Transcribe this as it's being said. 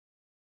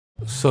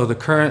So the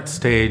current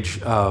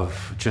stage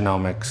of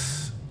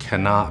genomics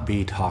cannot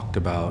be talked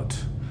about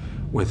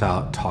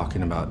without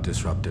talking about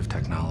disruptive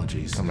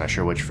technologies. I'm not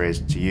sure which phrase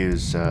to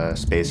use,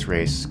 space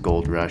race,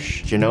 gold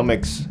rush.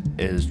 Genomics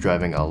is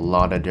driving a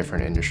lot of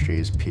different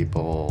industries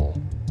people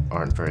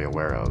aren't very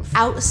aware of.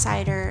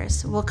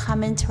 Outsiders will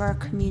come into our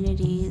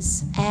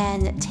communities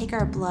and take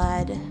our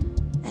blood,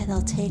 and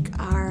they'll take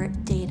our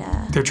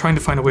data. They're trying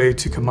to find a way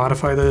to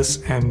commodify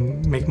this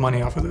and make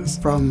money off of this.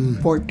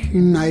 From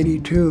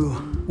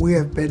 1492, we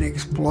have been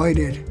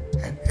exploited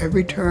at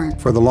every turn.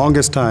 For the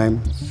longest time,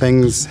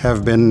 things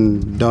have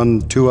been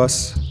done to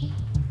us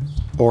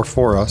or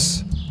for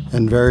us,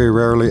 and very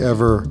rarely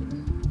ever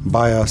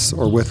by us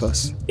or with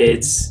us.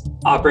 It's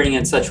operating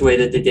in such a way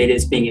that the data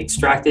is being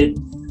extracted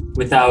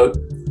without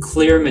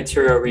clear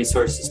material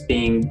resources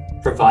being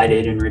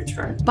provided in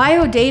return.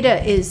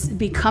 Biodata is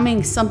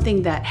becoming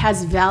something that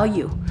has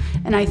value.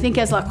 And I think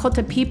as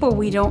Lakota people,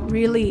 we don't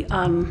really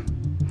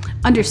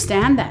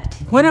understand that.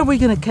 When are we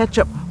going to catch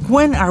up?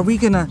 When are we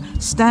going to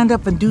stand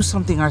up and do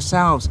something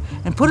ourselves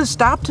and put a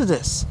stop to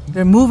this?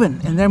 They're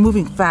moving, and they're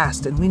moving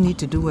fast, and we need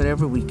to do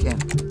whatever we can.